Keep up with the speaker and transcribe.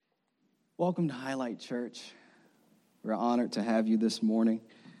Welcome to Highlight Church. We're honored to have you this morning.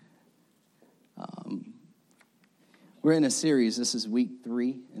 We're in a series. This is week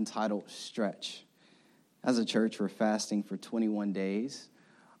 3, entitled Stretch. As a church, we're fasting for 21 days.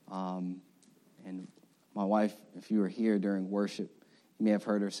 And my wife, if you were here during worship, you may have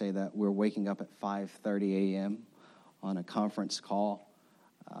heard her say that we're waking up at 5:30 a.m. on a conference call.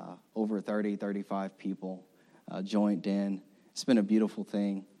 Over 35 people joined in. It's been a beautiful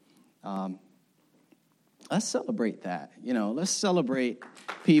thing. Let's celebrate that. Let's celebrate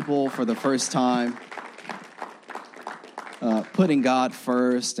people for the first time, putting God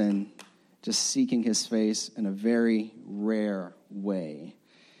first and just seeking his face in a very rare way.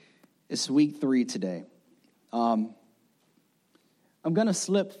 It's week 3 today. I'm going to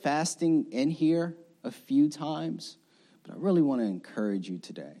slip fasting in here a few times, but I really want to encourage you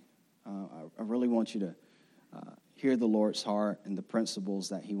today. I really want you to hear the Lord's heart and the principles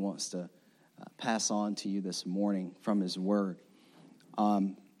that he wants to pass on to you this morning from his word.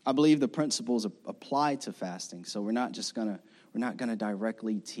 I believe the principles apply to fasting, so we're not going to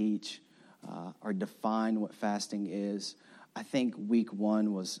directly teach or define what fasting is. I think week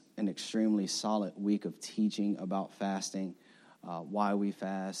 1 was an extremely solid week of teaching about fasting, why we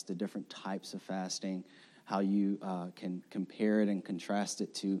fast, the different types of fasting, how you can compare it and contrast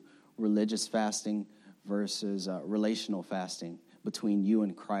it to religious fasting versus relational fasting between you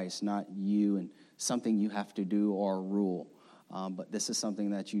and Christ, not you and something you have to do or a rule. But this is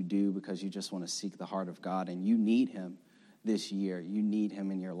something that you do because you just want to seek the heart of God, and you need him this year. You need him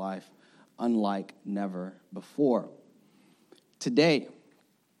in your life, unlike never before. Today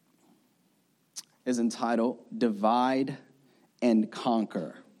is entitled Divide and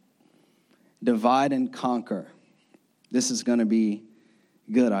Conquer. Divide and conquer. This is going to be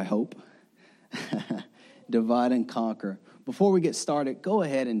good, I hope. Divide and conquer. Before we get started, go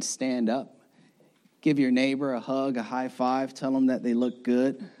ahead and stand up. Give your neighbor a hug, a high five. Tell them that they look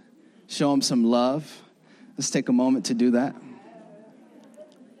good. Show them some love. Let's take a moment to do that.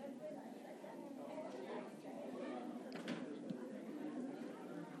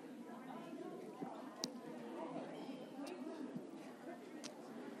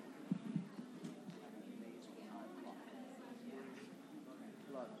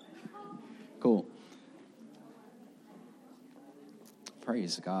 Cool.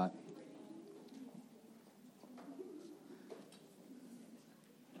 Praise God.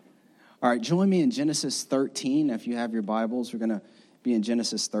 All right, join me in Genesis 13. If you have your Bibles, we're going to be in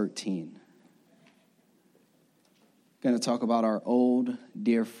Genesis 13. Going to talk about our old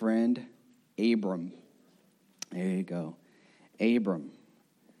dear friend, Abram. There you go. Abram.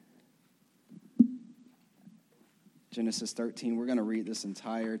 Genesis 13, we're going to read this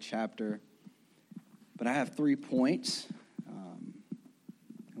entire chapter. But I have 3 points,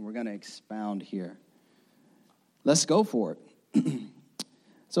 and we're going to expound here. Let's go for it.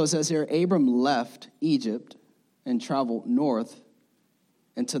 So it says here, Abram left Egypt and traveled north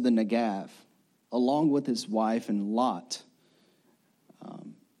into the Negev, along with his wife and Lot,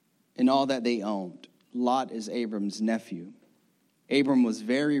 and all that they owned. Lot is Abram's nephew. Abram was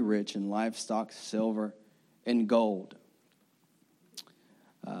very rich in livestock, silver, and gold.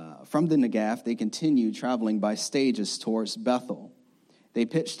 From the Negev, they continued traveling by stages towards Bethel. They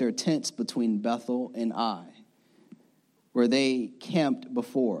pitched their tents between Bethel and Ai, where they camped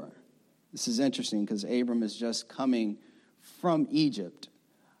before. This is interesting because Abram is just coming from Egypt.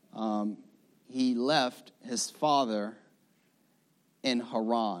 He left his father in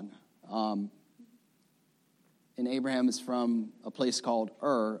Haran. And Abraham is from a place called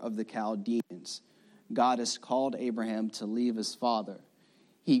Ur of the Chaldeans. God has called Abraham to leave his father.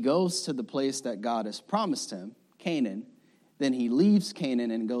 He goes to the place that God has promised him, Canaan. Then he leaves Canaan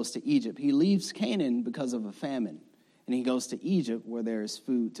and goes to Egypt. He leaves Canaan because of a famine. And he goes to Egypt where there is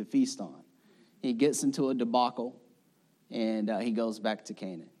food to feast on. He gets into a debacle, and he goes back to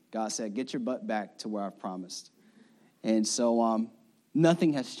Canaan. God said, get your butt back to where I've promised. And so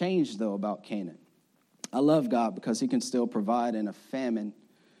nothing has changed, though, about Canaan. I love God because he can still provide in a famine,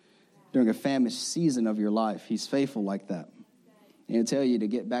 during a famished season of your life. He's faithful like that. And he'll tell you to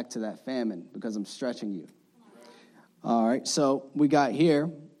get back to that famine because I'm stretching you. All right, so we got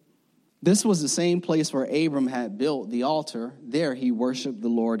here. This was the same place where Abram had built the altar. There he worshiped the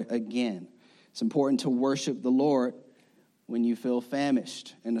Lord again. It's important to worship the Lord when you feel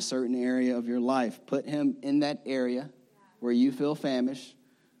famished in a certain area of your life. Put him in that area where you feel famished.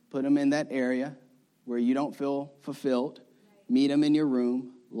 Put him in that area where you don't feel fulfilled. Meet him in your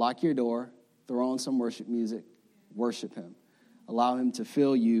room. Lock your door. Throw on some worship music. Worship him. Allow him to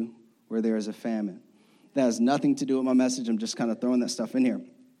fill you where there is a famine. That has nothing to do with my message. I'm just kind of throwing that stuff in here.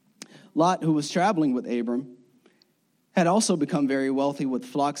 Lot, who was traveling with Abram, had also become very wealthy with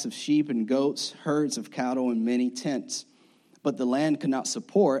flocks of sheep and goats, herds of cattle, and many tents. But the land could not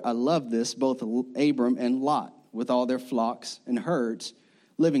support, I love this, both Abram and Lot, with all their flocks and herds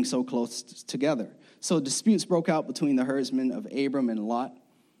living so close together. So disputes broke out between the herdsmen of Abram and Lot.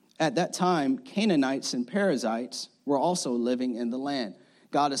 At that time, Canaanites and Perizzites were also living in the land.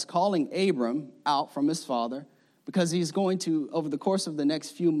 God is calling Abram out from his father because he's going to, over the course of the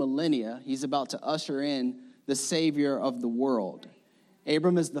next few millennia, he's about to usher in the Savior of the world.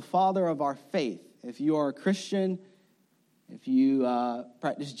 Abram is the father of our faith. If you are a Christian, if you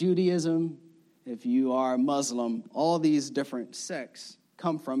practice Judaism, if you are Muslim, all these different sects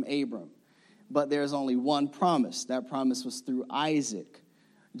come from Abram. But there's only one promise. That promise was through Isaac.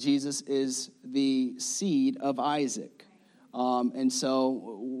 Jesus is the seed of Isaac. And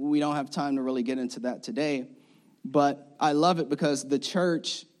so we don't have time to really get into that today. But I love it because the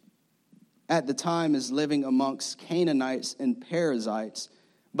church at the time is living amongst Canaanites and Perizzites,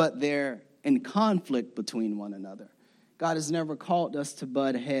 but they're in conflict between one another. God has never called us to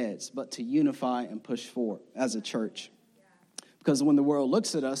butt heads, but to unify and push forward as a church. Because when the world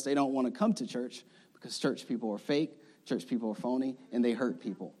looks at us, they don't want to come to church because church people are fake, church people are phony, and they hurt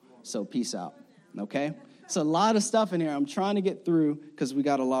people. So peace out, okay? It's a lot of stuff in here. I'm trying to get through because we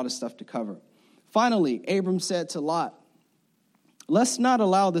got a lot of stuff to cover. Finally, Abram said to Lot, let's not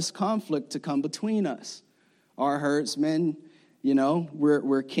allow this conflict to come between us. Our herdsmen,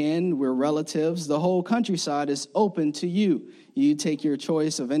 we're kin, we're relatives. The whole countryside is open to you. You take your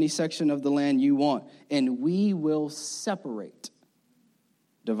choice of any section of the land you want, and we will separate,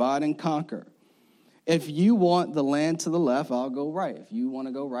 divide and conquer. If you want the land to the left, I'll go right. If you want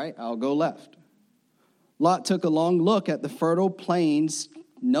to go right, I'll go left. Lot took a long look at the fertile plains.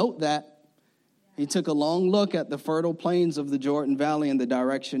 Note that. He took a long look at the fertile plains of the Jordan Valley and the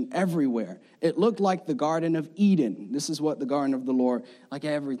direction everywhere. It looked like the Garden of Eden. This is what the Garden of the Lord, like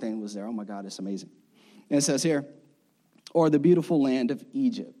everything was there. Oh my God, it's amazing. And it says here, or the beautiful land of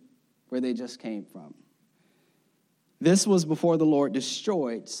Egypt, where they just came from. This was before the Lord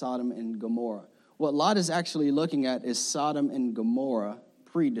destroyed Sodom and Gomorrah. What Lot is actually looking at is Sodom and Gomorrah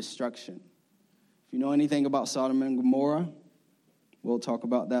pre-destruction. If you know anything about Sodom and Gomorrah, we'll talk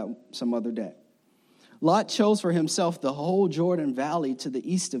about that some other day. Lot chose for himself the whole Jordan Valley to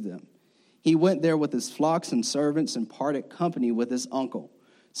the east of them. He went there with his flocks and servants and parted company with his uncle.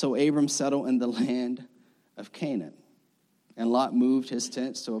 So Abram settled in the land of Canaan. And Lot moved his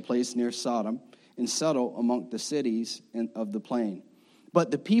tents to a place near Sodom and settled among the cities of the plain.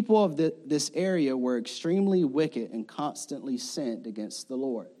 But the people of this area were extremely wicked and constantly sinned against the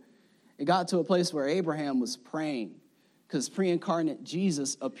Lord. It got to a place where Abraham was praying, because pre-incarnate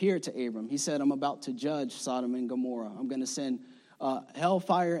Jesus appeared to Abram. He said, I'm about to judge Sodom and Gomorrah. I'm going to send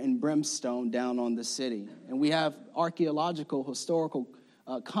hellfire and brimstone down on the city. And we have archaeological, historical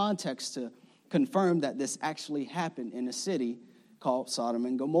context to confirm that this actually happened in a city called Sodom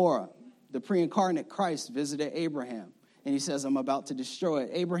and Gomorrah. The pre-incarnate Christ visited Abraham, and he says, I'm about to destroy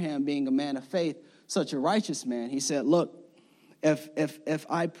it. Abraham, being a man of faith, such a righteous man, he said, look, if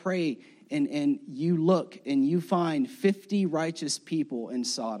I pray and you look and you find 50 righteous people in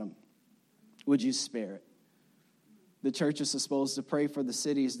Sodom, would you spare it? The church is supposed to pray for the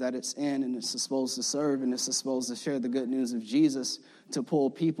cities that it's in, and it's supposed to serve, and it's supposed to share the good news of Jesus to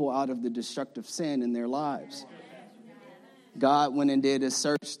pull people out of the destructive sin in their lives. God went and did his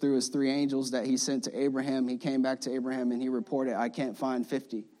search through his 3 angels that he sent to Abraham. He came back to Abraham and he reported, I can't find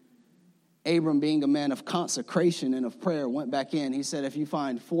 50. Abram, being a man of consecration and of prayer, went back in. He said, if you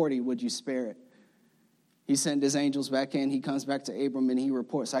find 40, would you spare it? He sent his angels back in. He comes back to Abram and he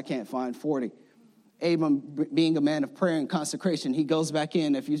reports, I can't find 40. Abram, being a man of prayer and consecration, he goes back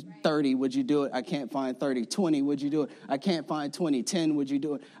in. If you 30, would you do it? I can't find 30. 20, would you do it? I can't find 20. 10, would you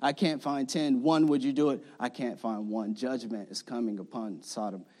do it? I can't find 10. 1, would you do it? I can't find 1. Judgment is coming upon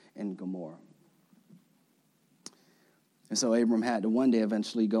Sodom and Gomorrah. And so Abram had to one day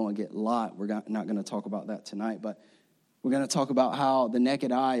eventually go and get Lot. We're not going to talk about that tonight, but we're going to talk about how the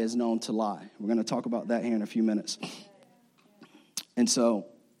naked eye is known to lie. We're going to talk about that here in a few minutes. And so,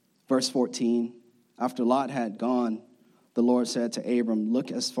 verse 14, after Lot had gone, the Lord said to Abram,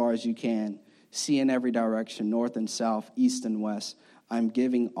 look as far as you can, see in every direction, north and south, east and west. I'm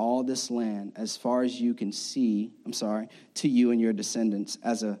giving all this land as far as you can see, to you and your descendants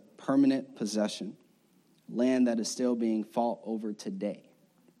as a permanent possession. Land that is still being fought over today.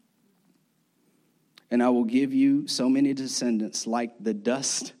 And I will give you so many descendants like the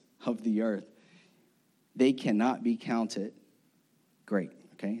dust of the earth. They cannot be counted. Great,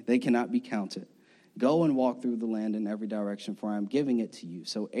 okay? They cannot be counted. Go and walk through the land in every direction, for I am giving it to you.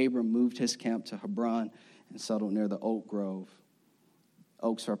 So Abram moved his camp to Hebron and settled near the oak grove.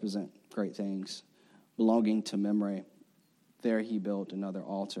 Oaks represent great things, belonging to Mamre. There he built another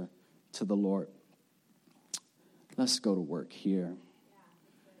altar to the Lord. Let's go to work here.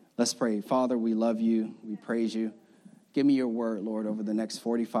 Let's pray. Father, we love you. We praise you. Give me your word, Lord, over the next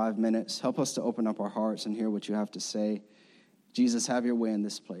 45 minutes. Help us to open up our hearts and hear what you have to say. Jesus, have your way in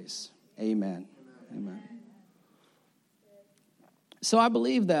this place. Amen. Amen. So I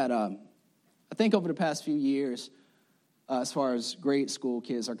believe that, I think over the past few years, as far as grade school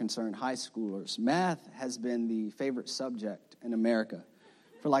kids are concerned, high schoolers, math has been the favorite subject in America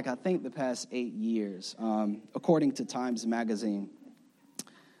for I think the past 8 years, according to Times Magazine.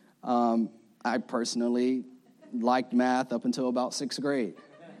 I personally liked math up until about 6th grade,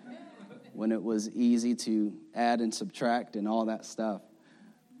 when it was easy to add and subtract and all that stuff.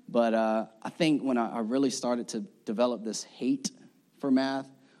 But I think when I really started to develop this hate for math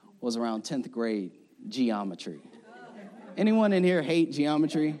was around 10th grade, geometry. Anyone in here hate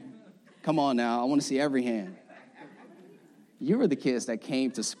geometry? Come on now, I want to see every hand. You were the kids that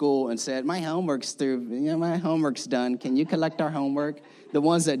came to school and said, my homework's through, my homework's done. Can you collect our homework? The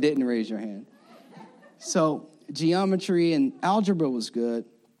ones that didn't raise your hand. So geometry and algebra was good.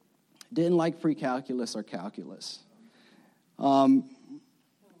 Didn't like pre-calculus or calculus.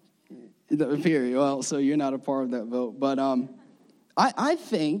 Period. Well, so you're not a part of that vote. But I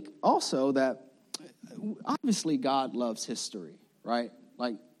think also that obviously God loves history, right?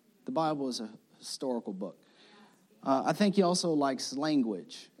 Like the Bible is a historical book. I think he also likes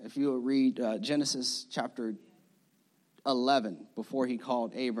language. If you read Genesis chapter 11, before he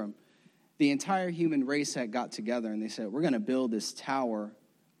called Abram, the entire human race had got together and they said, we're going to build this tower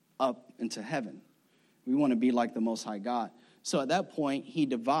up into heaven. We want to be like the Most High God. So at that point, he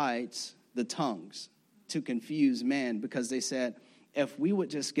divides the tongues to confuse man, because they said, if we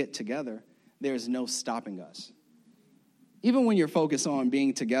would just get together, there's no stopping us. Even when you're focused on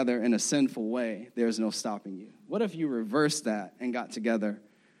being together in a sinful way, there's no stopping you. What if you reversed that and got together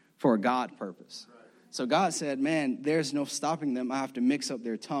for a God purpose? Right. So God said, man, there's no stopping them. I have to mix up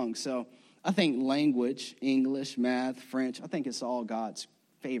their tongues. So I think language, English, math, French, I think it's all God's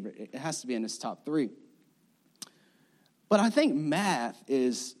favorite. It has to be in his top 3. But I think math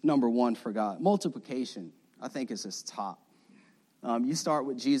is number 1 for God. Multiplication, I think, is his top. You start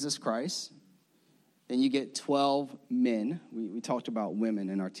with Jesus Christ. Then you get 12 men. We talked about women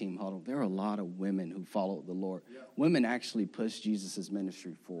in our team huddle. There are a lot of women who followed the Lord. Yeah. Women actually pushed Jesus'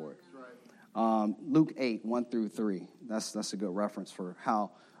 ministry forward. Right. Luke 8, 1-3. That's a good reference for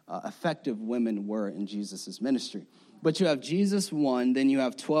how effective women were in Jesus' ministry. But you have Jesus 1, then you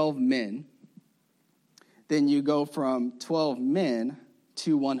have 12 men. Then you go from 12 men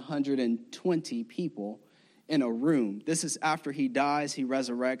to 120 people in a room. This is after he dies, he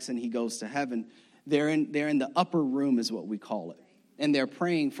resurrects, and he goes to heaven. They're in the upper room is what we call it. And they're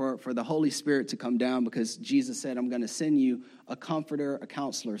praying for the Holy Spirit to come down, because Jesus said, I'm going to send you a comforter, a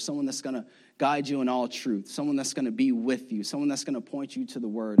counselor, someone that's going to guide you in all truth, someone that's going to be with you, someone that's going to point you to the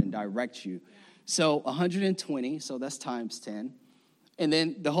word and direct you. So 120, so that's times 10. And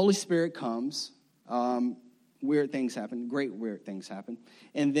then the Holy Spirit comes. Weird things happen, great weird things happen.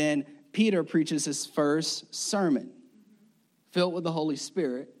 And then Peter preaches his first sermon, filled with the Holy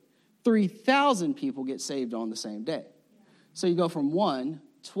Spirit. 3,000 people get saved on the same day. So you go from 1,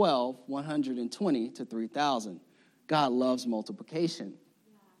 12, 120 to 3,000. God loves multiplication.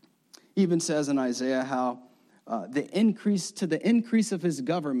 He even says in Isaiah how the increase of his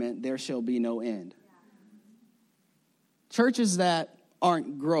government there shall be no end. Churches that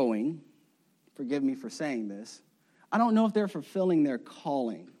aren't growing, forgive me for saying this, I don't know if they're fulfilling their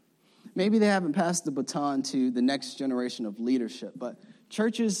calling. Maybe they haven't passed the baton to the next generation of leadership, but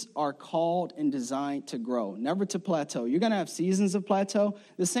churches are called and designed to grow, never to plateau. You're going to have seasons of plateau.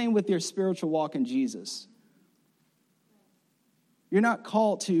 The same with your spiritual walk in Jesus. You're not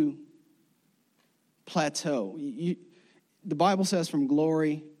called to plateau. The Bible says from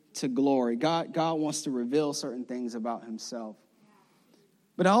glory to glory. God wants to reveal certain things about himself.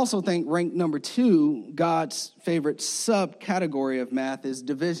 But I also think ranked number 2, God's favorite subcategory of math is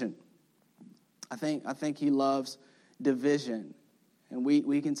division. I think he loves division. And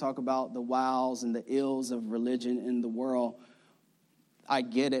we can talk about the wows and the ills of religion in the world. I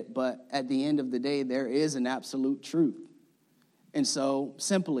get it, but at the end of the day, there is an absolute truth. And so,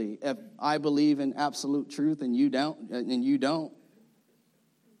 simply, if I believe in absolute truth and you don't,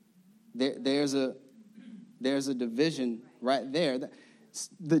 there's a division right there.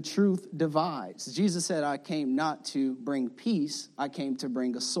 The truth divides. Jesus said, I came not to bring peace, I came to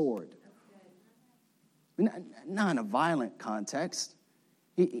bring a sword. Not in a violent context.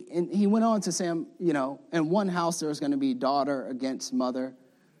 He went on to say, in one house there's going to be daughter against mother,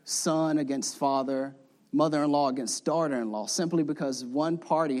 son against father, mother-in-law against daughter-in-law, simply because one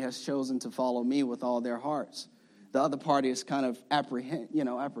party has chosen to follow me with all their hearts. The other party is kind of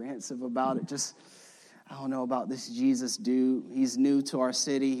apprehensive about it. Just, I don't know about this Jesus dude. He's new to our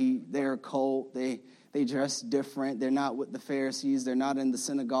city. They're a cult. They dress different. They're not with the Pharisees. They're not in the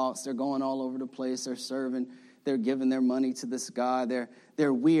synagogues. They're going all over the place. They're serving. They're giving their money to this guy.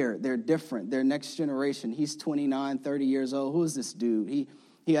 They're weird. They're different. They're next generation. He's 29, 30 years old. Who is this dude?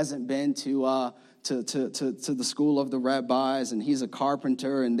 He hasn't been to the school of the rabbis, and he's a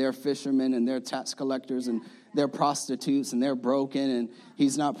carpenter, and they're fishermen, and they're tax collectors, and they're prostitutes, and they're broken, and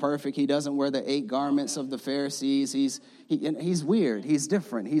he's not perfect. He doesn't wear the 8 garments of the Pharisees. He's weird. He's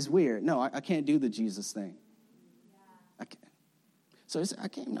different. He's weird. No, I can't do the Jesus thing. I can't. So he said, I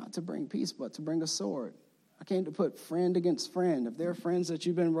came not to bring peace, but to bring a sword. I came to put friend against friend. If they're friends that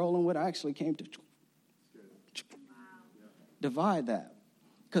you've been rolling with, I actually came to divide that.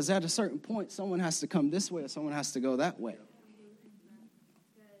 Because at a certain point, someone has to come this way or someone has to go that way.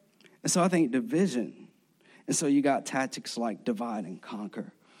 And so I think division. And so you got tactics like divide and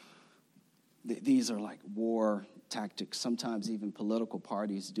conquer. These are like war tactics. Sometimes even political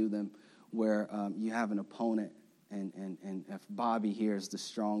parties do them, where you have an opponent, and if Bobby here is the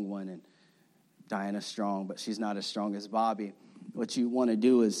strong one, and Diana's strong, but she's not as strong as Bobby, what you want to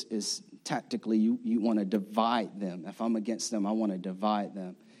do is tactically you want to divide them. If I'm against them, I want to divide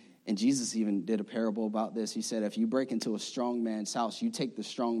them. And Jesus even did a parable about this. He said, if you break into a strong man's house, you take the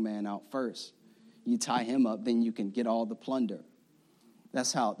strong man out first. You tie him up, then you can get all the plunder.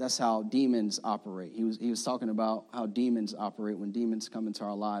 That's how demons operate. He was talking about how demons operate. When demons come into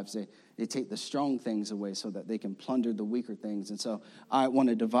our lives, they take the strong things away so that they can plunder the weaker things. And so I want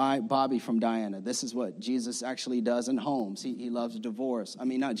to divide Bobby from Diana. This is what Jesus actually does in homes. He loves divorce. I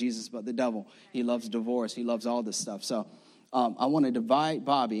mean, not Jesus, but the devil. He loves divorce. He loves all this stuff. So I want to divide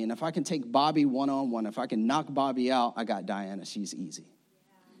Bobby. And if I can take Bobby one-on-one, if I can knock Bobby out, I got Diana. She's easy.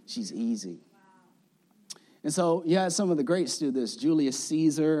 She's easy. And so, some of the greats do this. Julius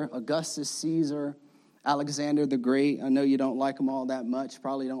Caesar, Augustus Caesar, Alexander the Great. I know you don't like him all that much.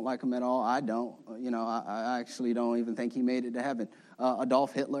 Probably don't like him at all. I don't. I actually don't even think he made it to heaven.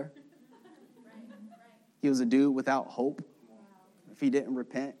 Adolf Hitler. He was a dude without hope. If he didn't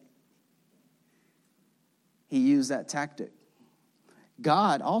repent, he used that tactic.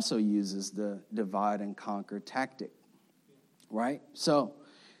 God also uses the divide and conquer tactic, right?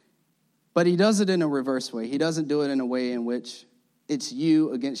 But he does it in a reverse way. He doesn't do it in a way in which it's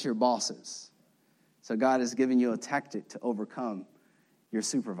you against your bosses. So God has given you a tactic to overcome your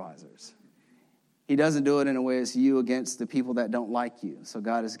supervisors. He doesn't do it in a way it's you against the people that don't like you. So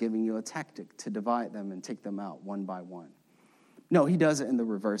God is giving you a tactic to divide them and take them out one by one. No, he does it in the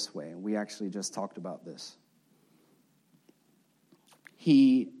reverse way, and we actually just talked about this.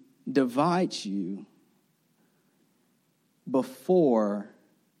 He divides you before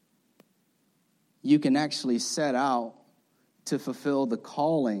you can actually set out to fulfill the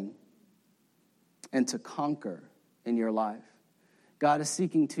calling and to conquer in your life. God is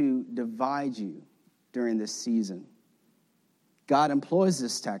seeking to divide you during this season. God employs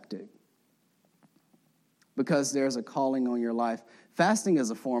this tactic because there's a calling on your life. Fasting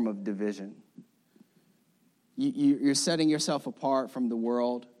is a form of division. You're setting yourself apart from the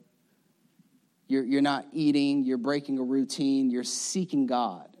world. You're not eating. You're breaking a routine. You're seeking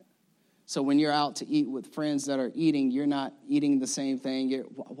God. So when you're out to eat with friends that are eating, you're not eating the same thing.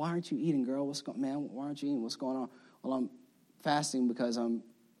 Why aren't you eating, girl? Why aren't you eating? What's going on? Well, I'm fasting because I'm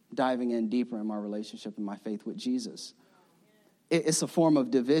diving in deeper in my relationship and my faith with Jesus. It's a form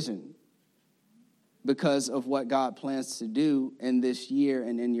of division because of what God plans to do in this year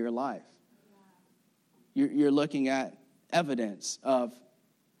and in your life. You're looking at evidence of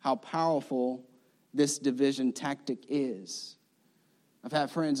how powerful this division tactic is. I've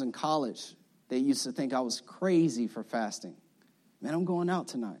had friends in college, they used to think I was crazy for fasting. Man, I'm going out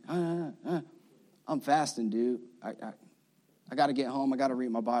tonight. I'm fasting, dude. I got to get home. I got to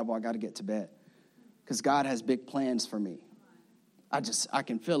read my Bible. I got to get to bed because God has big plans for me. I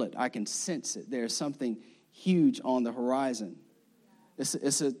can feel it. I can sense it. There's something huge on the horizon.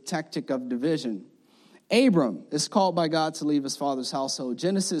 It's a tactic of division. Abram is called by God to leave his father's household.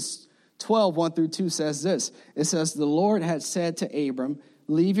 Genesis 12, 1 through 2 says this. It says, the Lord had said to Abram,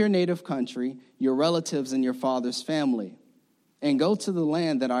 leave your native country, your relatives, and your father's family, and go to the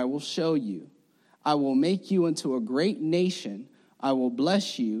land that I will show you. I will make you into a great nation. I will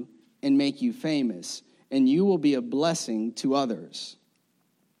bless you and make you famous, and you will be a blessing to others.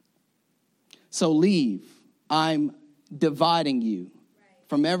 So leave. I'm dividing you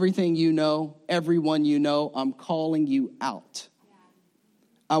from everything you know, everyone you know. I'm calling you out.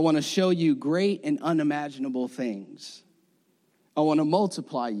 I want to show you great and unimaginable things. I want to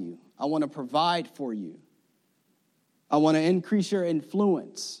multiply you. I want to provide for you. I want to increase your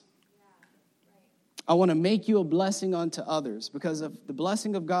influence. I want to make you a blessing unto others, because if the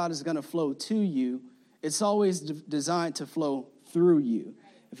blessing of God is going to flow to you, it's always designed to flow through you.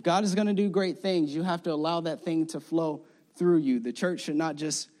 If God is going to do great things, you have to allow that thing to flow through you. The church should not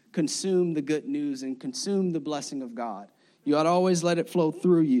just consume the good news and consume the blessing of God. You ought to always let it flow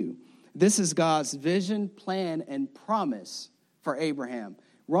through you. This is God's vision, plan, and promise for Abraham.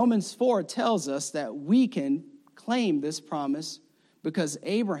 Romans 4 tells us that we can claim this promise because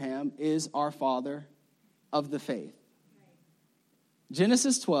Abraham is our father of the faith.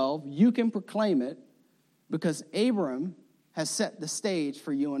 Genesis 12, you can proclaim it because Abram has set the stage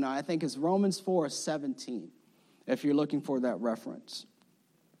for you and I think it's Romans 4:17, if you're looking for that reference.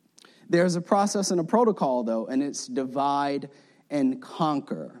 There's a process and a protocol, though, and it's divide and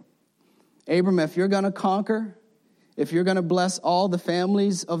conquer. Abram, if you're going to conquer, if you're going to bless all the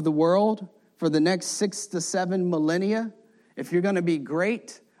families of the world for the next 6 to 7 millennia, if you're going to be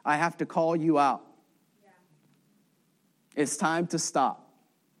great, I have to call you out. Yeah. It's time to stop.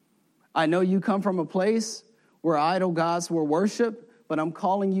 I know you come from a place where idol gods were worshiped, but I'm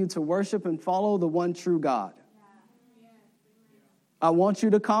calling you to worship and follow the one true God. Yeah. I want you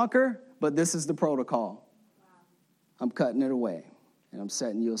to conquer, but this is the protocol. Wow. I'm cutting it away, and I'm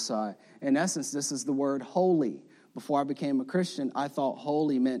setting you aside. In essence, this is the word holy. Before I became a Christian, I thought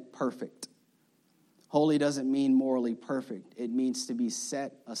holy meant perfect. Holy doesn't mean morally perfect. It means to be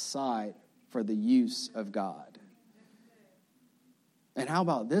set aside for the use of God. And how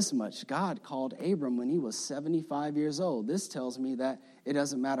about this much? God called Abram when he was 75 years old. This tells me that it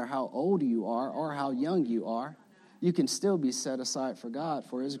doesn't matter how old you are or how young you are. You can still be set aside for God,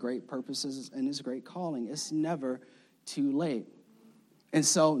 for his great purposes and his great calling. It's never too late. And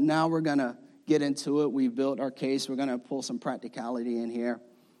so now we're going to get into it. We've built our case. We're going to pull some practicality in here.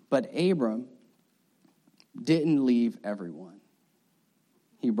 But Abram didn't leave everyone.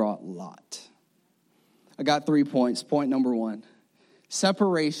 He brought Lot. I got 3 points. Point number 1,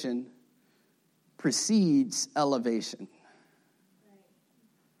 separation precedes elevation.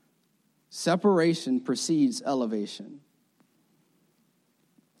 Separation precedes elevation.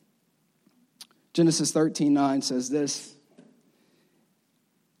 Genesis 13:9 says this.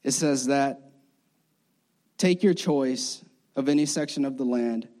 It says that, take your choice of any section of the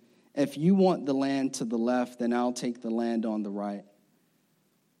land. If you want the land to the left, then I'll take the land on the right.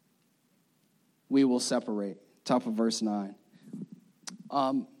 We will separate. Top of verse 9.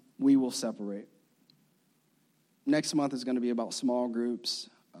 We will separate. Next month is going to be about small groups.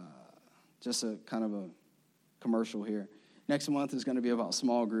 Just a kind of a commercial here. Next month is going to be about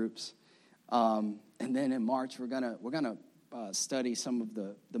small groups. And then in March, we're gonna study some of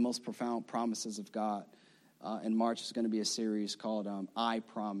the most profound promises of God. In March is going to be a series called I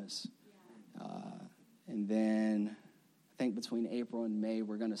Promise. And then I think between April and May,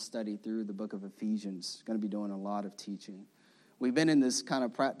 we're going to study through the book of Ephesians. Going to be doing a lot of teaching. We've been in this kind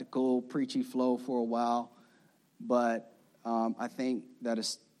of practical, preachy flow for a while, but I think that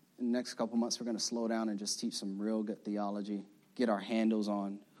in the next couple months, we're going to slow down and just teach some real good theology, get our handles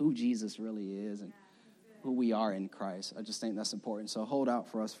on who Jesus really is and who we are in Christ. I just think that's important. So hold out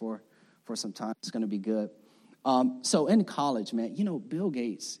for us for some time. It's going to be good. So in college, man, Bill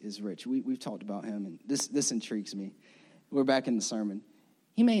Gates is rich. We've talked about him, and this intrigues me. We're back in the sermon.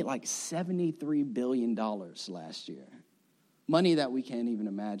 He made like $73 billion last year. Money that we can't even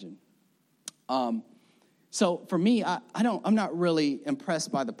imagine. So for me, I'm not really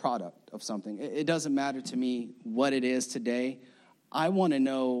impressed by the product of something. It doesn't matter to me what it is today. I want to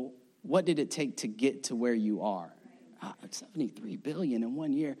know, what did it take to get to where you are? 73 billion in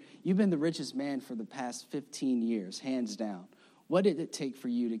 1 year. You've been the richest man for the past 15 years, hands down. What did it take for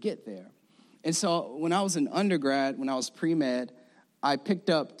you to get there? And so when I was an undergrad, when I was pre-med, I picked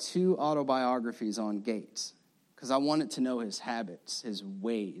up 2 autobiographies on Gates because I wanted to know his habits, his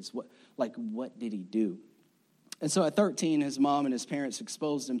ways. What did he do? And so at 13, his mom and his parents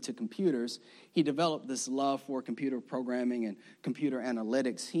exposed him to computers. He developed this love for computer programming and computer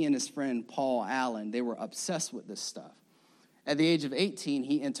analytics. He and his friend Paul Allen, they were obsessed with this stuff. At the age of 18,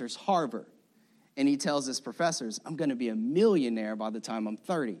 he enters Harvard, and he tells his professors, I'm going to be a millionaire by the time I'm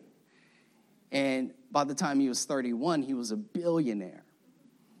 30. And by the time he was 31, he was a billionaire.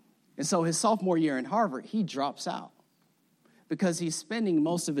 And so his sophomore year in Harvard, he drops out because he's spending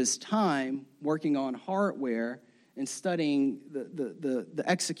most of his time working on hardware and studying the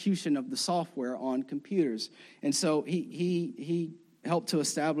execution of the software on computers. And so he helped to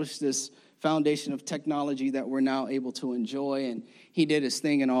establish this foundation of technology that we're now able to enjoy, and he did his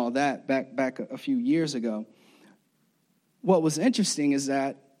thing and all that back a few years ago. What was interesting is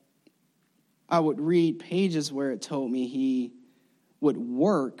that I would read pages where it told me he would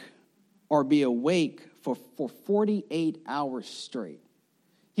work or be awake for 48 hours straight.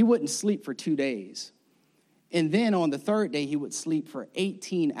 He wouldn't sleep for 2 days. And then on the third day, he would sleep for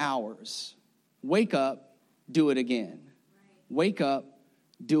 18 hours. Wake up, do it again. Wake up,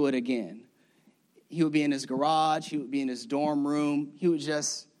 do it again. He would be in his garage. He would be in his dorm room. He would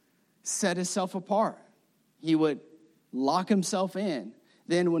just set himself apart. He would lock himself in.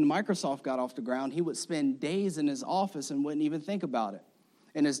 Then when Microsoft got off the ground, he would spend days in his office and wouldn't even think about it.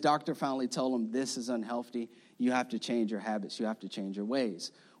 And his doctor finally told him, this is unhealthy. You have to change your habits. You have to change your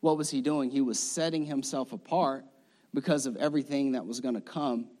ways. What was he doing? He was setting himself apart because of everything that was going to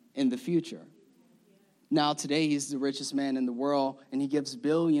come in the future. Now, today, he's the richest man in the world, and he gives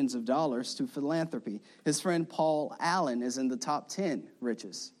billions of dollars to philanthropy. His friend Paul Allen is in the top 10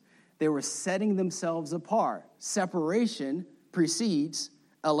 richest. They were setting themselves apart. Separation precedes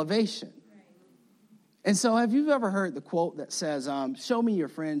elevation. And so have you ever heard the quote that says, show me your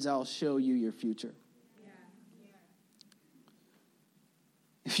friends, I'll show you your future?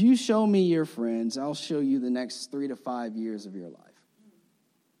 If you show me your friends, I'll show you the next 3 to 5 years of your life.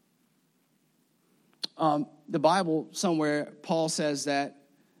 The Bible, somewhere, Paul says that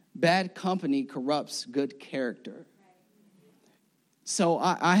bad company corrupts good character. So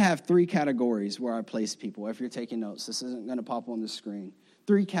I have 3 categories where I place people. If you're taking notes, this isn't going to pop on the screen.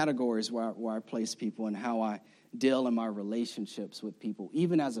 3 categories where I place people and how I deal in my relationships with people,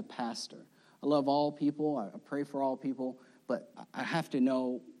 even as a pastor. I love all people. I pray for all people. But I have to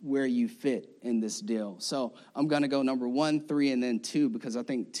know where you fit in this deal. So I'm going to go number 1, 3, and then 2, because I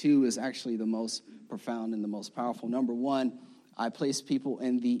think 2 is actually the most profound and the most powerful. Number 1, I place people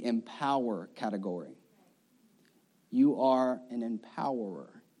in the empower category. You are an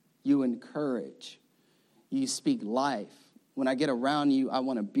empowerer. You encourage. You speak life. When I get around you, I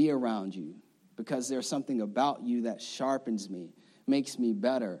want to be around you because there's something about you that sharpens me, makes me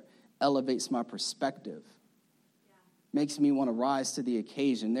better, elevates my perspective. Makes me want to rise to the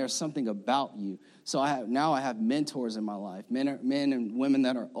occasion. There's something about you. So I have mentors in my life, men and women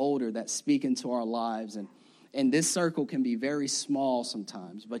that are older that speak into our lives. And this circle can be very small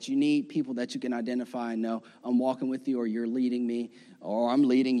sometimes, but you need people that you can identify and know, I'm walking with you or you're leading me or I'm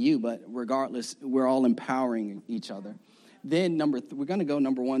leading you. But regardless, we're all empowering each other. Then we're going to go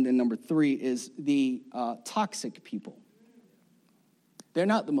number 1. Then number 3 is the toxic people. They're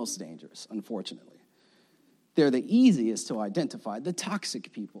not the most dangerous, unfortunately. They're the easiest to identify, the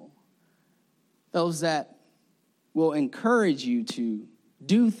toxic people. Those that will encourage you to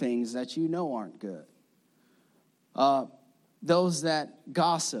do things that you know aren't good. Those that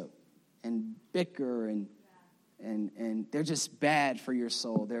gossip and bicker and they're just bad for your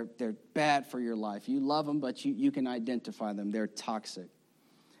soul. They're bad for your life. You love them, but you can identify them. They're toxic.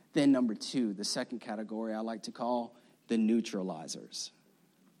 Then number 2, the second category I like to call the neutralizers.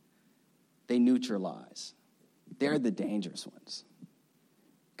 They neutralize. They're the dangerous ones.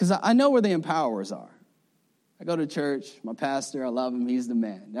 Because I know where the empowerers are. I go to church, my pastor, I love him, he's the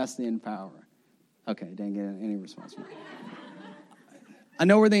man. That's the empowerer. Okay, didn't get any response from me. I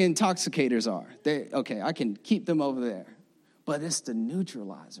know where the intoxicators are. I can keep them over there. But it's the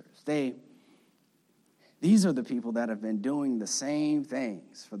neutralizers. These are the people that have been doing the same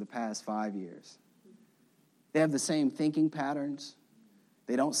things for the past 5 years. They have the same thinking patterns.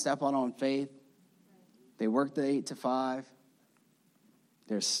 They don't step out on faith. They work the 8 to 5.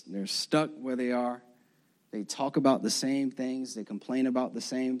 They're stuck where they are. They talk about the same things. They complain about the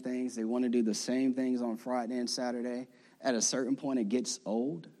same things. They want to do the same things on Friday and Saturday. At a certain point, it gets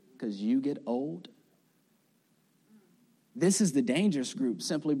old because you get old. This is the dangerous group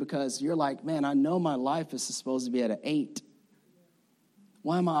simply because you're like, man, I know my life is supposed to be at an 8.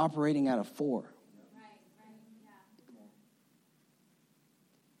 Why am I operating at a 4?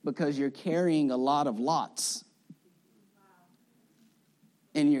 Because you're carrying a lot of lots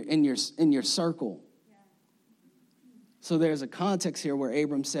in your circle. So there's a context here where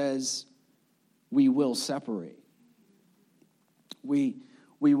Abram says, we will separate. We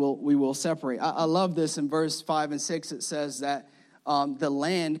will separate. I love this in verse 5 and 6. It says that the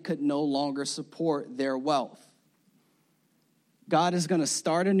land could no longer support their wealth. God is going to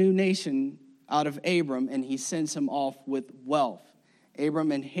start a new nation out of Abram, and he sends him off with wealth.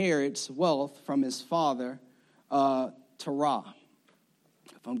 Abram inherits wealth from his father, Terah.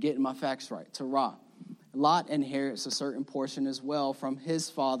 If I'm getting my facts right, Terah. Lot inherits a certain portion as well from his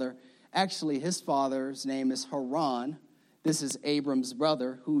father. Actually, his father's name is Haran. This is Abram's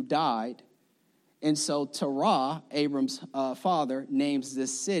brother who died. And so Terah, Abram's father, names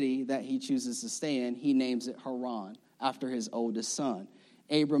this city that he chooses to stay in. He names it Haran after his oldest son.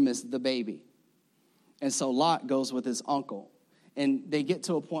 Abram is the baby. And so Lot goes with his uncle. And they get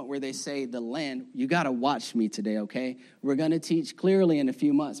to a point where they say the land, you got to watch me today, okay? We're going to teach clearly in a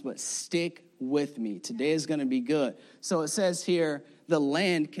few months, but stick with me. Today is going to be good. So it says here, the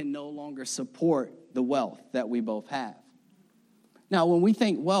land can no longer support the wealth that we both have. Now, when we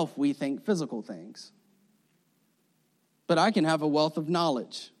think wealth, we think physical things. But I can have a wealth of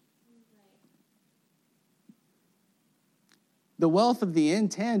knowledge. The wealth of the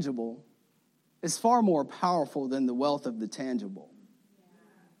intangible is far more powerful than the wealth of the tangible.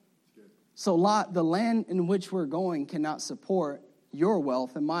 So, Lot, the land in which we're going cannot support your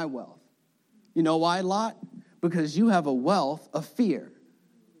wealth and my wealth. You know why, Lot? Because you have a wealth of fear.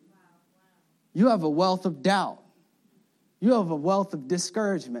 You have a wealth of doubt. You have a wealth of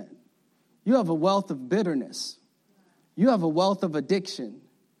discouragement. You have a wealth of bitterness. You have a wealth of addiction.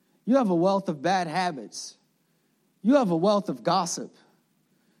 You have a wealth of bad habits. You have a wealth of gossip.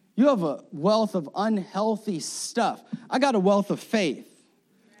 You have a wealth of unhealthy stuff. I got a wealth of faith.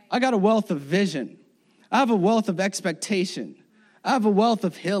 I got a wealth of vision. I have a wealth of expectation. I have a wealth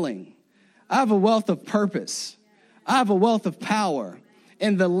of healing. I have a wealth of purpose. I have a wealth of power.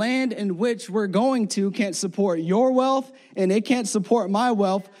 And the land in which we're going to can't support your wealth, and it can't support my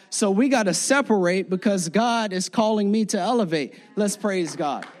wealth. So we got to separate because God is calling me to elevate. Let's praise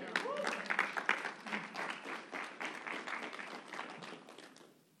God.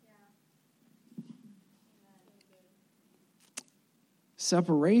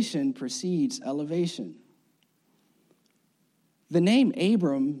 Separation precedes elevation. The name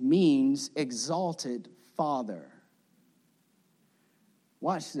Abram means exalted father.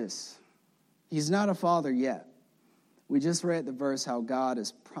 Watch this. He's not a father yet. We just read the verse how God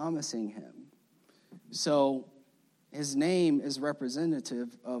is promising him. So his name is a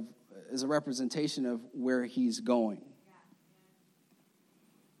representation of where he's going.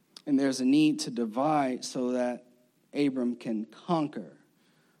 And there's a need to divide so that Abram can conquer.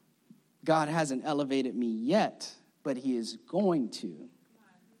 God hasn't elevated me yet, but he is going to.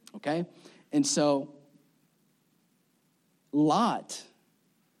 Okay? And so Lot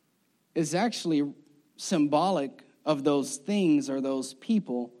is actually symbolic of those things or those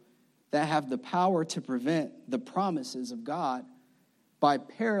people that have the power to prevent the promises of God by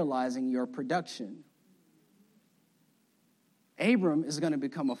paralyzing your production. Abram is going to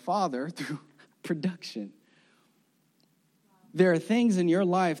become a father through production. There are things in your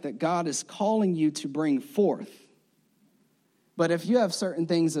life that God is calling you to bring forth. But if you have certain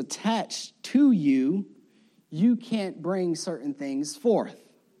things attached to you, you can't bring certain things forth.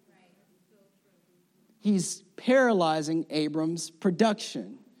 He's paralyzing Abram's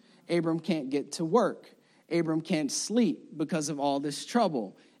production. Abram can't get to work. Abram can't sleep because of all this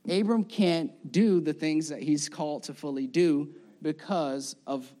trouble. Abram can't do the things that he's called to fully do because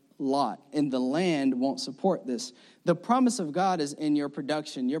of Lot. And the land won't support this. The promise of God is in your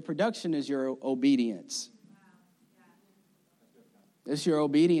production. Your production is your obedience. It's your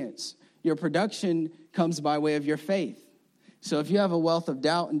obedience. Your production comes by way of your faith. So if you have a wealth of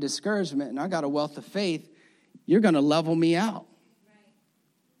doubt and discouragement, and I got a wealth of faith, you're going to level me out.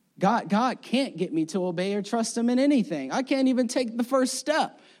 God can't get me to obey or trust him in anything. I can't even take the first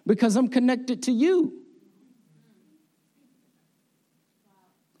step because I'm connected to you.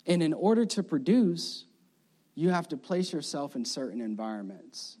 And in order to produce, you have to place yourself in certain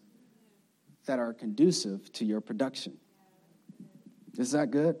environments that are conducive to your production. Is that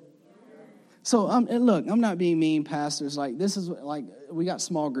good? So, and look, I'm not being mean, pastors. Like, this is, like, we got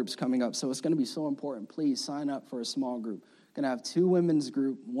small groups coming up, so it's going to be so important. Please sign up for a small group. Going to have 2 women's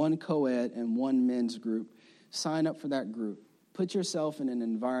group, 1 co-ed, and 1 men's group. Sign up for that group. Put yourself in an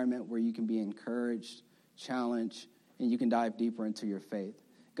environment where you can be encouraged, challenged, and you can dive deeper into your faith.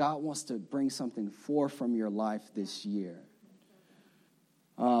 God wants to bring something forth from your life this year.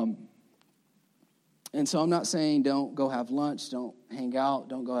 And so I'm not saying don't go have lunch, don't hang out,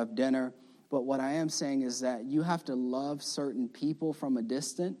 don't go have dinner. But what I am saying is that you have to love certain people from a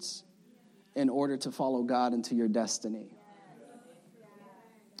distance in order to follow God into your destiny.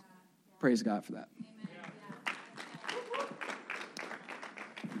 Praise God for that.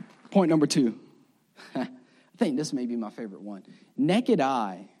 Point number 2. I think this may be my favorite one. Naked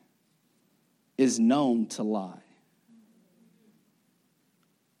eye is known to lie.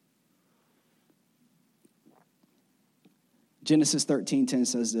 Genesis 13:10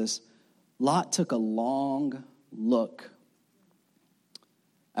 says this, Lot took a long look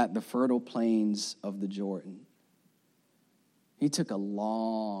at the fertile plains of the Jordan. He took a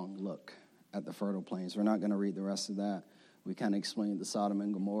long look at the fertile plains. We're not going to read the rest of that. We kind of explained the Sodom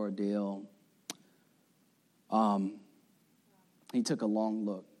and Gomorrah deal. He took a long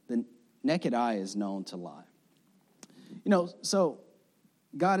look. The naked eye is known to lie. So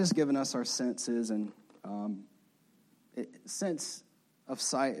God has given us our senses, and sense of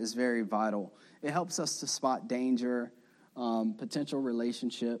sight is very vital. It helps us to spot danger, potential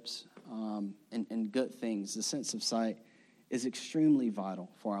relationships, and good things. The sense of sight is extremely vital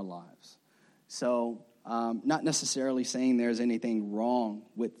for our lives. So, not necessarily saying there's anything wrong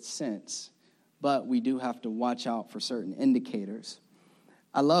with sense, but we do have to watch out for certain indicators.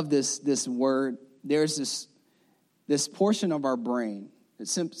 I love this word. There's this portion of our brain. It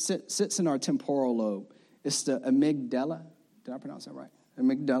sits in our temporal lobe. It's the amygdala. Did I pronounce that right?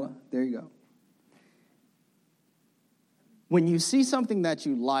 Amygdala. There you go. When you see something that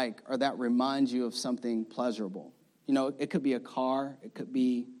you like or that reminds you of something pleasurable, it could be a car, it could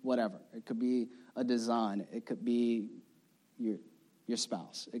be whatever. It could be a design, it could be your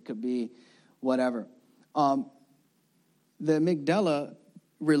spouse, it could be whatever. The amygdala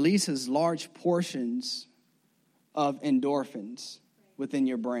releases large portions of endorphins within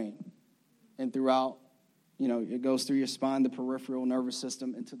your brain and throughout. It goes through your spine, the peripheral nervous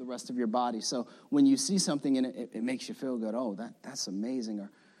system, into the rest of your body. So when you see something in it, it makes you feel good. Oh, that's amazing.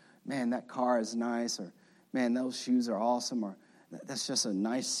 Or, man, that car is nice. Or, man, those shoes are awesome. Or, that's just a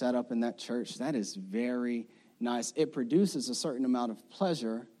nice setup in that church. That is very nice. It produces a certain amount of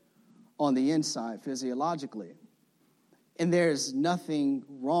pleasure on the inside physiologically. And there's nothing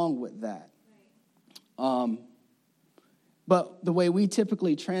wrong with that. But the way we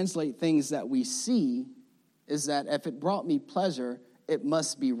typically translate things that we see is that if it brought me pleasure, it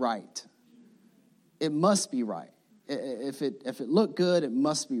must be right. It must be right. If it looked good, it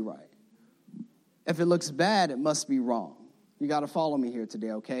must be right. If it looks bad, it must be wrong. You got to follow me here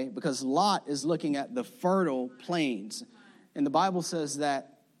today, okay? Because Lot is looking at the fertile plains. And the Bible says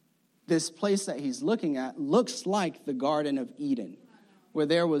that this place that he's looking at looks like the Garden of Eden, where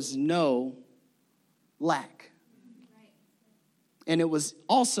there was no lack. And it was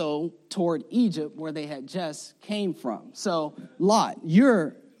also toward Egypt, where they had just came from. So, Lot,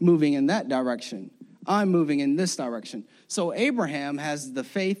 you're moving in that direction. I'm moving in this direction. So Abraham has the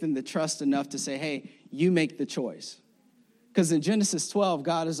faith and the trust enough to say, hey, you make the choice. Because in Genesis 12,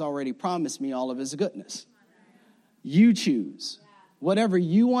 God has already promised me all of his goodness. You choose. Whatever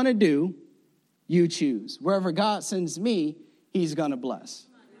you want to do, you choose. Wherever God sends me, he's going to bless.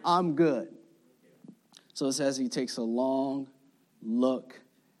 I'm good. So it says he takes a long look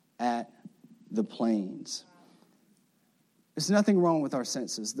at the plains. There's nothing wrong with our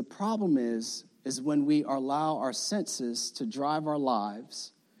senses. The problem is when we allow our senses to drive our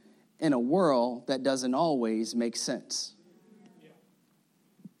lives in a world that doesn't always make sense.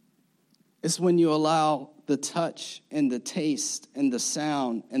 It's when you allow the touch and the taste and the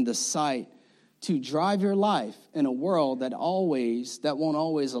sound and the sight to drive your life in a world that won't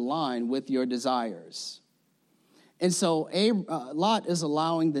always align with your desires. And so Lot is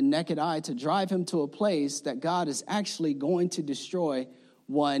allowing the naked eye to drive him to a place that God is actually going to destroy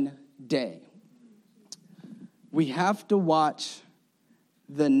one day. We have to watch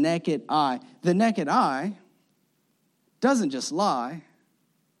the naked eye. The naked eye doesn't just lie,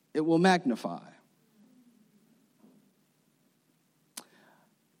 it will magnify.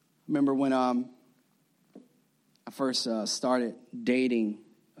 Remember when I first started dating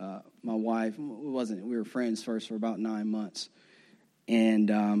my wife. We were friends first for about 9 months.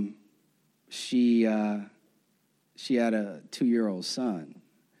 And she had a 2-year-old son.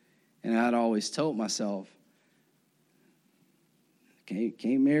 And I'd always told myself,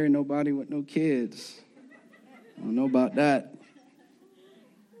 can't marry nobody with no kids. I don't know about that.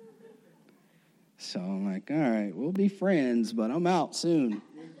 So I'm like, all right, we'll be friends, but I'm out soon.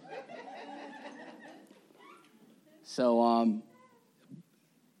 So,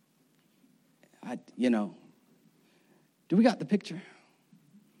 do we got the picture?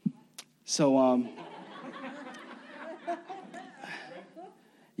 So,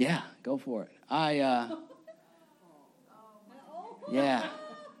 yeah, go for it. Yeah.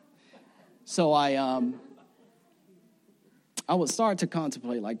 So I would start to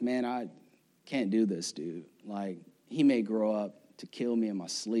contemplate, like, man, I can't do this, dude. Like, he may grow up to kill me in my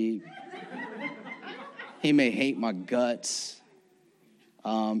sleep. He may hate my guts.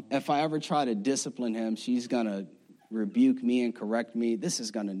 If I ever try to discipline him, she's going to rebuke me and correct me. This is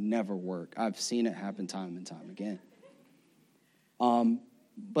going to never work. I've seen it happen time and time again.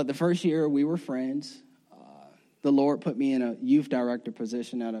 But the first year we were friends. The Lord put me in a youth director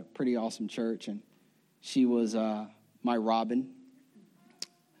position at a pretty awesome church, and she was my Robin.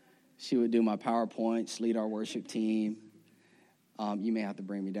 She would do my PowerPoints, lead our worship team. You may have to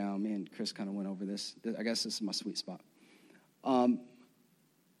bring me down. Me and Chris kind of went over this. I guess this is my sweet spot. And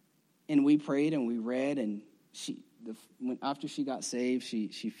we prayed and we read, and after she got saved,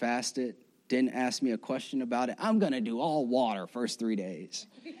 she fasted, didn't ask me a question about it. I'm going to do all water first 3 days.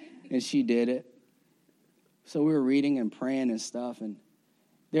 And she did it. So we were reading and praying and stuff, and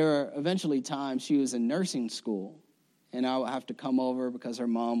there were eventually times she was in nursing school, and I would have to come over because her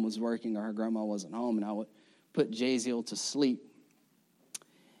mom was working or her grandma wasn't home, and I would put Jaziel to sleep.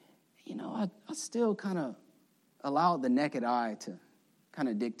 You know, I still kind of allowed the naked eye to kind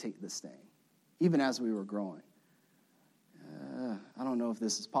of dictate this thing, even as we were growing. I don't know if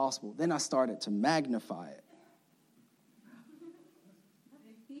this is possible. Then I started to magnify it.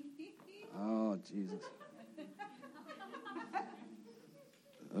 Oh, Jesus.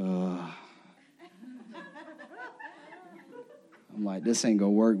 I'm like, this ain't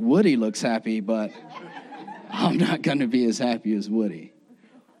gonna work. Woody looks happy, but I'm not gonna be as happy as Woody.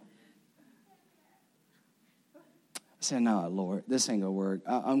 I said, no, Lord, this ain't gonna work.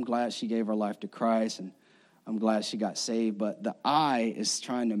 I'm glad she gave her life to Christ, and I'm glad she got saved, but the eye is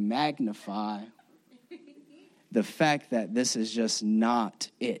trying to magnify the fact that this is just not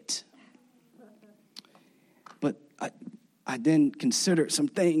it. But I then considered some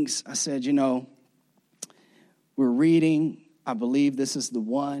things. I said, you know, we're reading. I believe this is the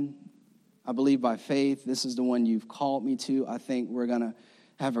one. I believe by faith, this is the one you've called me to. I think we're going to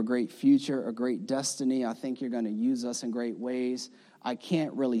have a great future, a great destiny. I think you're going to use us in great ways. I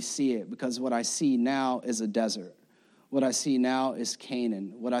can't really see it because what I see now is a desert. What I see now is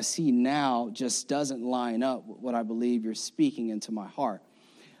Canaan. What I see now just doesn't line up with what I believe you're speaking into my heart.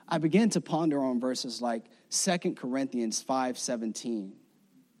 I began to ponder on verses like 2 Corinthians 5:17,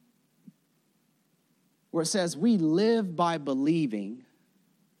 where it says, we live by believing,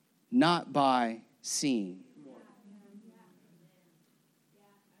 not by seeing.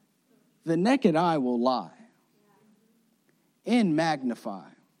 The naked eye will lie and magnify.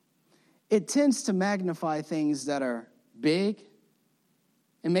 It tends to magnify things that are big.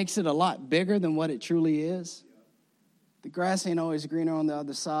 It makes it a lot bigger than what it truly is. The grass ain't always greener on the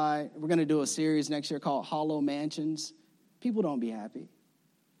other side. We're going to do a series next year called Hollow Mansions. People don't be happy.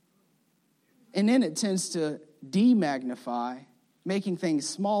 And then it tends to de-magnify, making things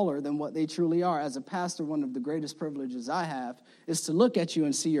smaller than what they truly are. As a pastor, one of the greatest privileges I have is to look at you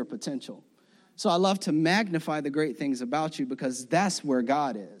and see your potential. So I love to magnify the great things about you because that's where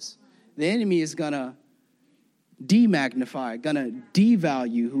God is. The enemy is going to de-magnify, going to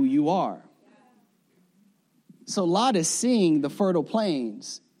devalue who you are. So Lot is seeing the fertile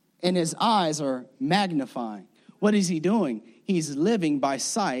plains, and his eyes are magnifying. What is he doing? He's living by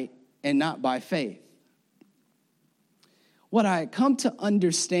sight and not by faith. What I come to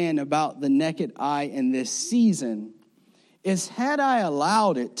understand about the naked eye in this season is had I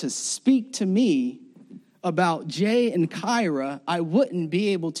allowed it to speak to me about Jay and Kyra, I wouldn't be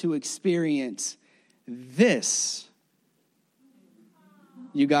able to experience this.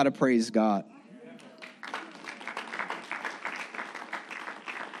 You got to praise God.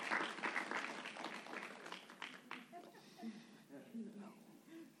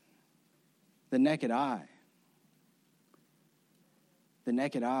 The naked eye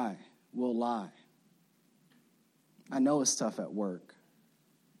will lie. I know it's tough at work,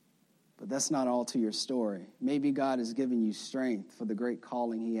 but that's not all to your story. Maybe God has given you strength for the great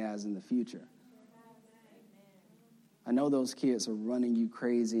calling he has in the future. I know those kids are running you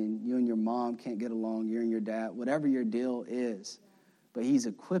crazy, and you and your mom can't get along, you and your dad, whatever your deal is, but he's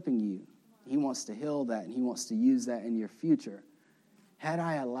equipping you. He wants to heal that, and he wants to use that in your future. Had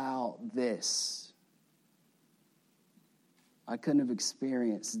I allowed this, I couldn't have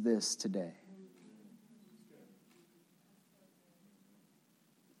experienced this today.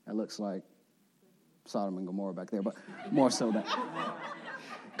 It looks like Sodom and Gomorrah back there, but more so that.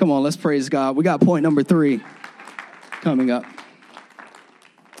 Come on, let's praise God. We got point number 3 coming up.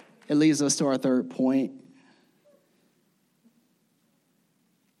 It leads us to our third point.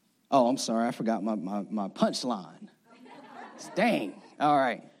 Oh, I'm sorry. I forgot my punchline. Dang. All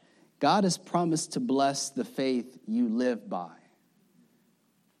right. God has promised to bless the faith you live by,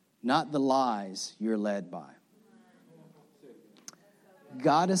 not the lies you're led by.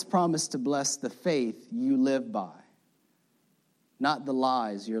 God has promised to bless the faith you live by, not the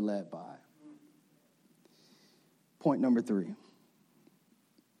lies you're led by. Point number 3.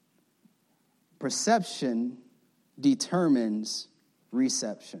 Perception determines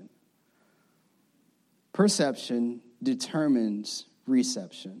reception. Perception determines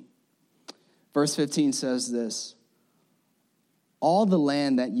reception. Verse 15 says this, all the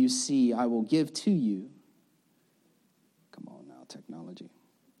land that you see I will give to you. Come on now, technology.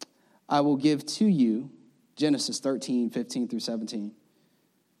 I will give to you, Genesis 13, 15 through 17,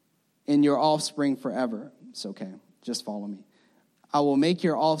 in your offspring forever. It's okay, just follow me. I will make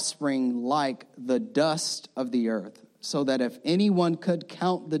your offspring like the dust of the earth, so that if anyone could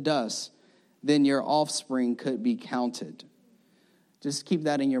count the dust, then your offspring could be counted. Just keep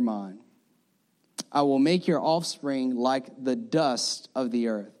that in your mind. I will make your offspring like the dust of the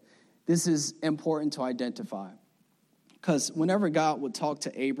earth. This is important to identify, because whenever God would talk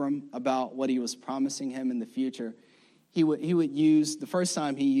to Abram about what he was promising him in the future, he would use, the first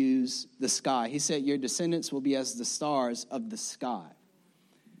time he used the sky. He said, your descendants will be as the stars of the sky.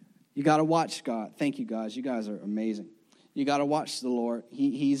 You got to watch God. Thank you, guys. You guys are amazing. You got to watch the Lord.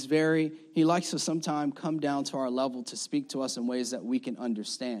 He likes to sometimes come down to our level to speak to us in ways that we can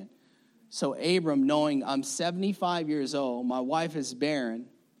understand. So Abram, knowing I'm 75 years old, my wife is barren,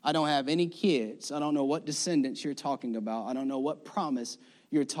 I don't have any kids, I don't know what descendants you're talking about, I don't know what promise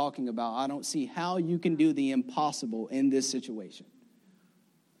you're talking about, I don't see how you can do the impossible in this situation.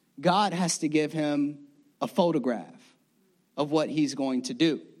 God has to give him a photograph of what he's going to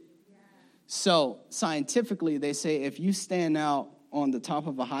do. So scientifically, they say if you stand out on the top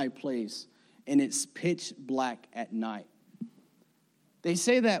of a high place and it's pitch black at night, they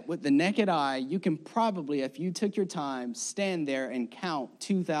say that with the naked eye, you can probably, if you took your time, stand there and count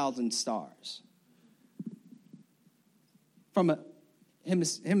 2,000 stars. From a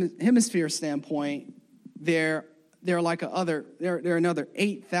hemisphere standpoint, there are another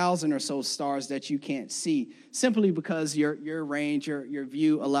 8,000 or so stars that you can't see, simply because your range, your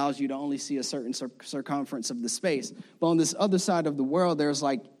view allows you to only see a certain circumference of the space. But on this other side of the world, there's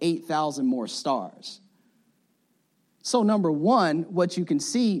like 8,000 more stars. So number one, what you can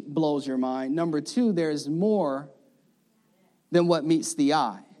see blows your mind. Number two, there's more than what meets the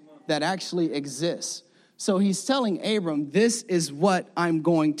eye that actually exists. So he's telling Abram, this is what I'm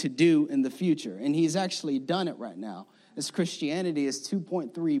going to do in the future. And he's actually done it right now. As Christianity is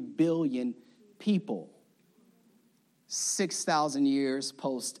 2.3 billion people, 6,000 years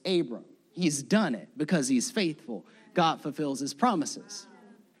post Abram. He's done it because he's faithful. God fulfills his promises.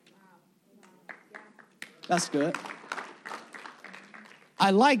 That's good. I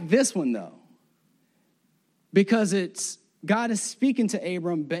like this one, though, because God is speaking to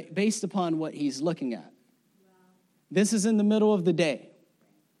Abram based upon what he's looking at. This is in the middle of the day.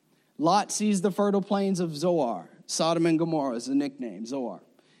 Lot sees the fertile plains of Zoar. Sodom and Gomorrah is the nickname, Zoar.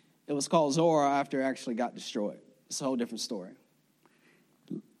 It was called Zoar after it actually got destroyed. It's a whole different story.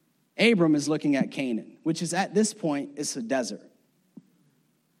 Abram is looking at Canaan, which is at this point, it's a desert.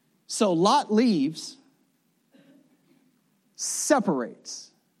 So Lot leaves,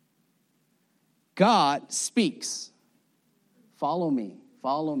 separates. God speaks. Follow me,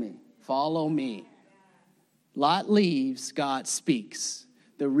 follow me, follow me. Lot leaves, God speaks.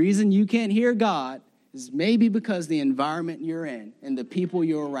 The reason you can't hear God is maybe because the environment you're in and the people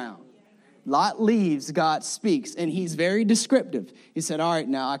you're around. Lot leaves, God speaks, and he's very descriptive. He said, all right,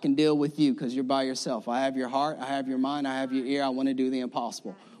 now I can deal with you because you're by yourself. I have your heart, I have your mind, I have your ear. I want to do the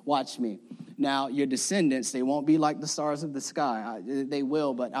impossible. Watch me. Now, your descendants, they won't be like the stars of the sky. They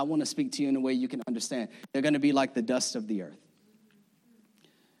will, but I want to speak to you in a way you can understand. They're going to be like the dust of the earth.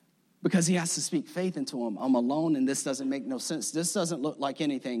 Because he has to speak faith into him. I'm alone and this doesn't make no sense. This doesn't look like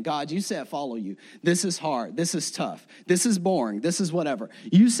anything. God, you said follow you. This is hard. This is tough. This is boring. This is whatever.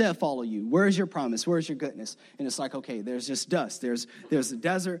 You said follow you. Where's your promise? Where's your goodness? And it's like, okay, there's just dust. There's the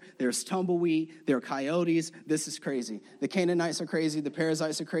desert. There's tumbleweed. There are coyotes. This is crazy. The Canaanites are crazy. The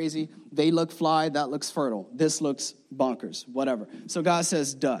Perizzites are crazy. They look fly. That looks fertile. This looks bonkers. Whatever. So God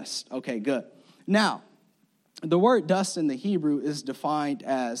says dust. Okay, good. Now, the word dust in the Hebrew is defined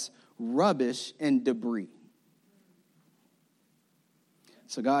as rubbish and debris.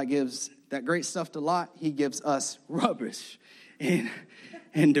 So God gives that great stuff to Lot. He gives us rubbish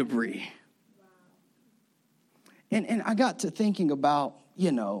and debris. And I got to thinking about,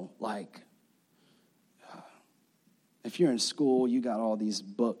 like, if you're in school, you got all these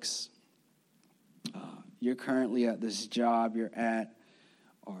books. You're currently at this job you're at,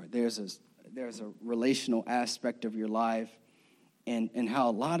 or there's a relational aspect of your life. And how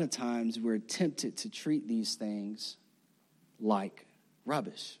a lot of times we're tempted to treat these things like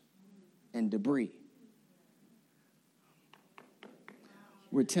rubbish and debris.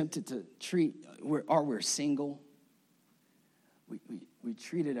 We're tempted to treat, we're single. We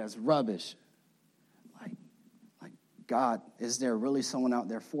treat it as rubbish. Like God, is there really someone out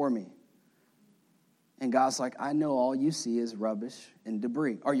there for me? And God's like, I know all you see is rubbish and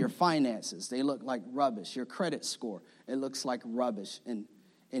debris. Or your finances, they look like rubbish. Your credit score, it looks like rubbish and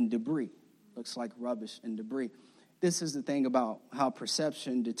debris. Looks like rubbish and debris. This is the thing about how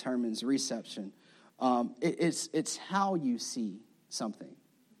perception determines reception. It's how you see something.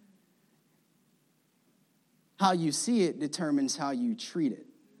 How you see it determines how you treat it.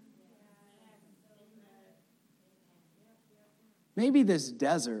 Maybe this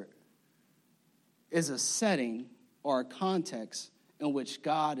desert is a setting or a context in which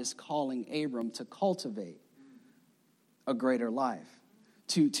God is calling Abram to cultivate a greater life,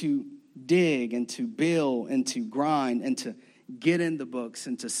 to dig and to build and to grind and to get in the books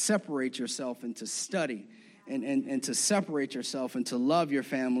and to separate yourself and to study and to separate yourself and to love your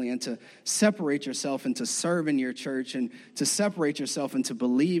family and to separate yourself and to serve in your church and to separate yourself and to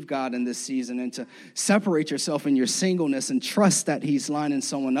believe God in this season and to separate yourself in your singleness and trust that he's lining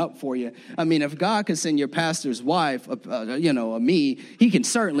someone up for you. I mean, if God could send your pastor's wife, me, he can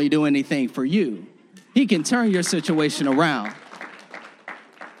certainly do anything for you. He can turn your situation around.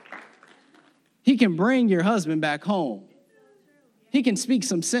 He can bring your husband back home. He can speak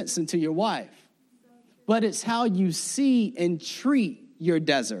some sense into your wife. But it's how you see and treat your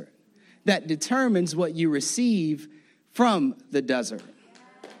desert that determines what you receive from the desert.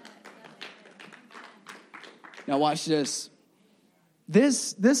 Now watch this.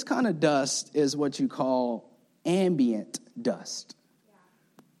 This kind of dust is what you call ambient dust.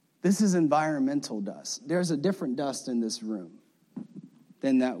 This is environmental dust. There's a different dust in this room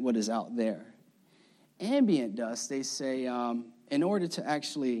than what is out there. Ambient dust, they say, in order to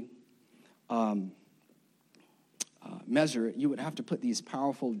actually measure it, you would have to put these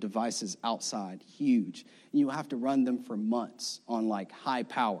powerful devices outside, huge. You would have to run them for months on like high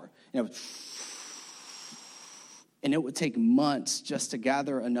power. And it would take months just to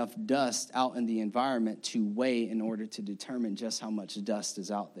gather enough dust out in the environment to weigh in order to determine just how much dust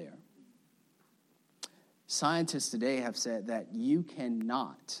is out there. Scientists today have said that you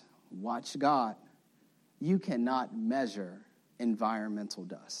cannot, watch God, you cannot measure environmental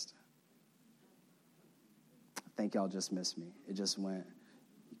dust. I think y'all just missed me. It just went,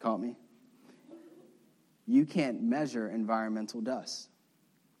 you caught me? You can't measure environmental dust.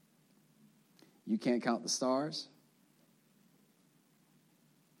 You can't count the stars.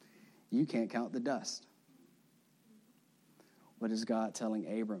 You can't count the dust. What is God telling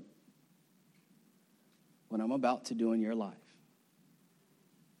Abram? What I'm about to do in your life,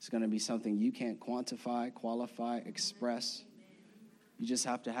 it's going to be something you can't quantify, qualify, express. You just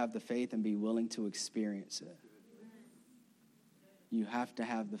have to have the faith and be willing to experience it. You have to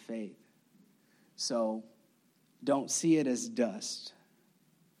have the faith. So don't see it as dust.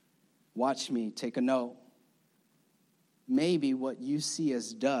 Watch me, take a note. Maybe what you see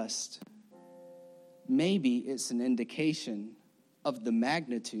as dust, maybe it's an indication of the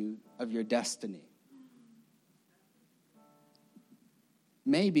magnitude of your destiny.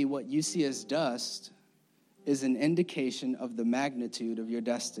 Maybe what you see as dust is an indication of the magnitude of your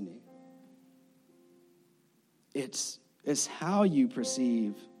destiny. It's how you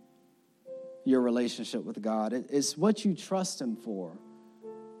perceive your relationship with God. It's what you trust him for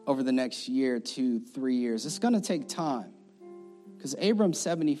over the next year, 2, 3 years. It's going to take time because Abram's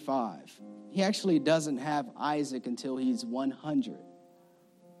 75. He actually doesn't have Isaac until he's 100.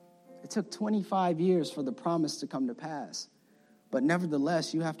 It took 25 years for the promise to come to pass. But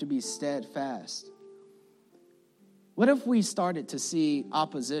nevertheless, you have to be steadfast. What if we started to see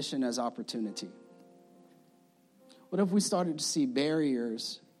opposition as opportunity? What if we started to see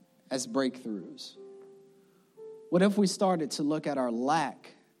barriers as breakthroughs? What if we started to look at our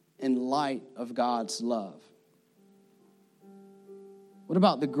lack in light of God's love? What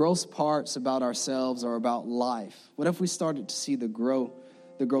about the gross parts about ourselves or about life? What if we started to see the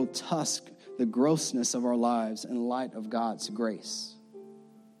grossness of our lives in light of God's grace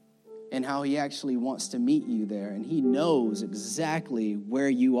and how he actually wants to meet you there, and he knows exactly where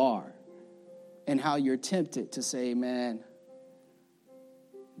you are and how you're tempted to say, man,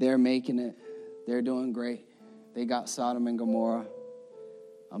 they're making it, they're doing great, they got Sodom and Gomorrah,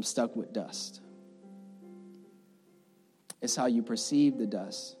 I'm stuck with dust. It's how you perceive the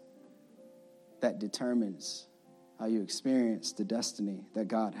dust that determines how you experience the destiny that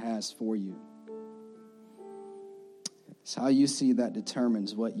God has for you. It's how you see that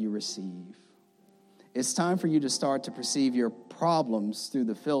determines what you receive. It's time for you to start to perceive your problems through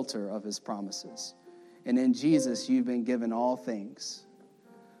the filter of his promises. And in Jesus, you've been given all things.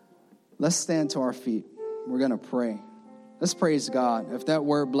 Let's stand to our feet. We're going to pray. Let's praise God. If that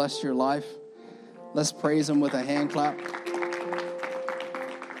word blessed your life, Let's praise him with a hand clap.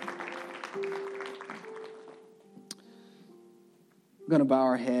 We're going to bow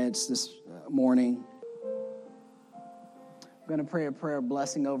our heads this morning. I'm going to pray a prayer of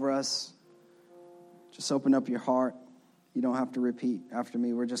blessing over us. Just open up your heart. You don't have to repeat after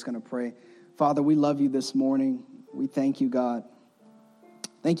me. We're just going to pray. Father, we love you this morning. We thank you, God.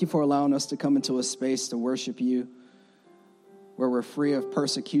 Thank you for allowing us to come into a space to worship you where we're free of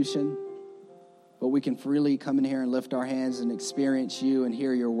persecution, but we can freely come in here and lift our hands and experience you and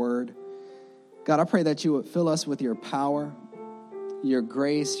hear your word. God, I pray that you would fill us with your power, your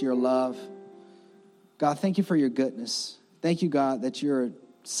grace, your love. God, thank you for your goodness. Thank you, God, that you're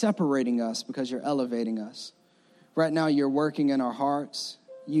separating us because you're elevating us. Right now, you're working in our hearts.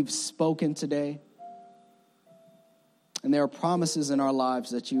 You've spoken today. And there are promises in our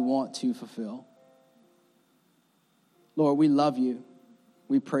lives that you want to fulfill. Lord, we love you.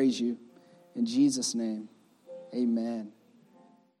 We praise you. In Jesus' name, amen.